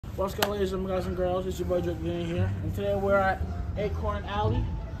What's going on, ladies and guys and girls? It's your boy Drake Dean here, and today we're at Acorn Alley.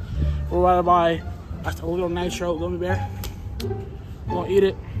 We're right by a little nitro gummy bear. We're gonna eat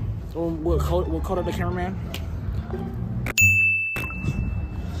it. So we'll Kota the cameraman,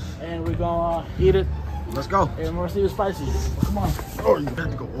 and we're gonna eat it. Let's go. And we're gonna see it's spicy. Come on. Oh, you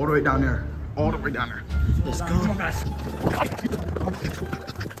have to go all the way down there. All the way down there. Let's go. Come on, guys.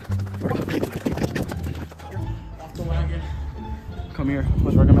 Off the wagon. Come here.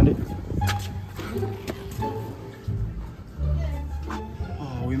 What's recommended?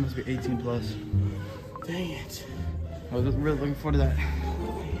 Oh, we must be 18 plus. Dang it. I was really looking forward to that.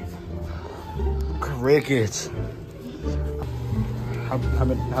 Crickets.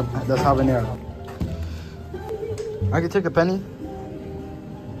 That's habanero. I could take a penny.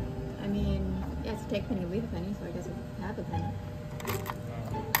 I mean, yeah, to take a penny, leave a penny, so I guess I have a penny.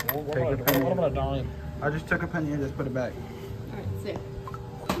 What about a dime? I just took a penny and just put it back. Alright, sick.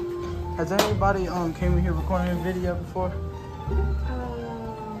 Has anybody came in here recording a video before?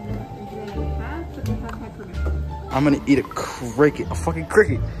 They have, but they have my permission. I'm gonna eat a fucking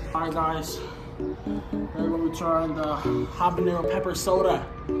cricket. Alright guys, we're gonna be trying the habanero pepper soda.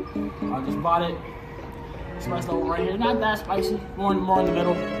 I just bought it. It's nice level right here. Not that spicy, more in the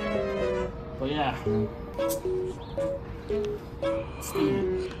middle. But yeah.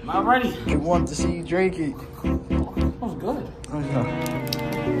 Steam. Not ready. You want to see you drink it. That was good. Oh, yeah.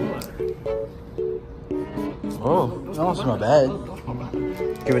 Oh, that don't smell bad.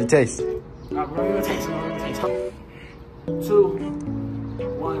 Give it a taste. Alright, we're gonna take some. We're gonna take some. 2,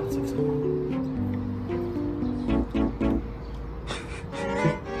 1, 6, 7.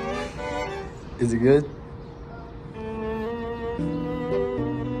 Is it good?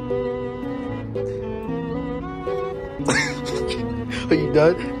 Are you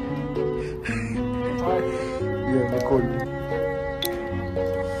done? Yeah, recording.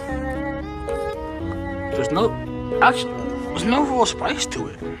 There's no real spice to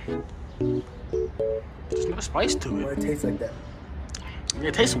it. There's no spice to Why it. it tastes like that?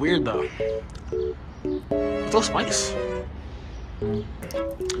 It tastes weird though. There's no spice.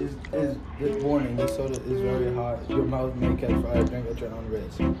 It's warning, this soda is very hot. Your mouth may catch fire. Drink at your own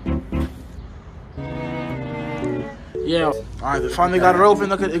risk. Yeah. Alright, they finally got it open.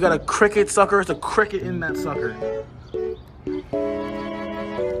 Look at it, got a cricket sucker. It's a cricket in that sucker.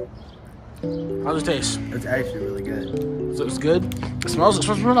 How's it taste? It's actually really good. So it's good? It smells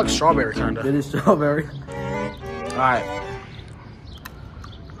like strawberry kinda. It is strawberry. Alright.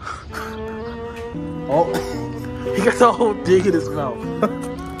 Oh, He got the whole dig in his mouth.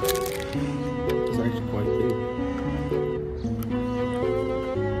 it's actually quite big.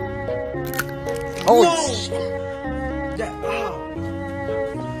 Holy shit. Yeah, ow.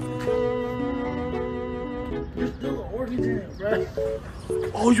 There's still an organ in it, right?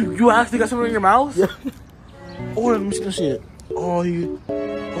 Oh, you actually got something in your mouth? Yeah. Oh, let me see it. Oh, he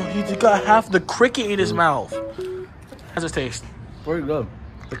just got half the cricket in his mouth. How's it taste? Pretty good.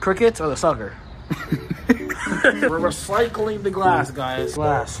 The crickets or the sucker? We're recycling the glass, guys.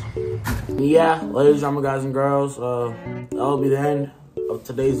 Glass. Yeah, ladies and gentlemen, guys and girls, that'll be the end of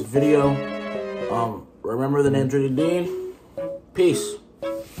today's video. Remember the name Drake Dean. Peace.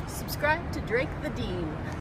 Subscribe to Drake the Dean.